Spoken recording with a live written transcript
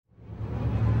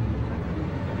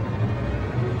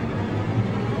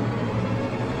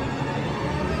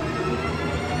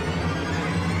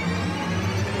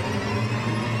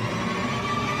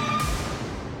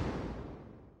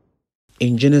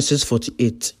In Genesis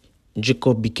 48,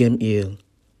 Jacob became ill.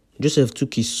 Joseph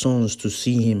took his sons to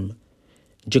see him.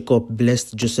 Jacob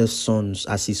blessed Joseph's sons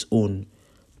as his own,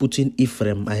 putting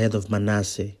Ephraim ahead of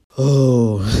Manasseh.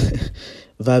 Oh,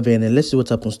 va bene, let's see what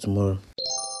happens tomorrow.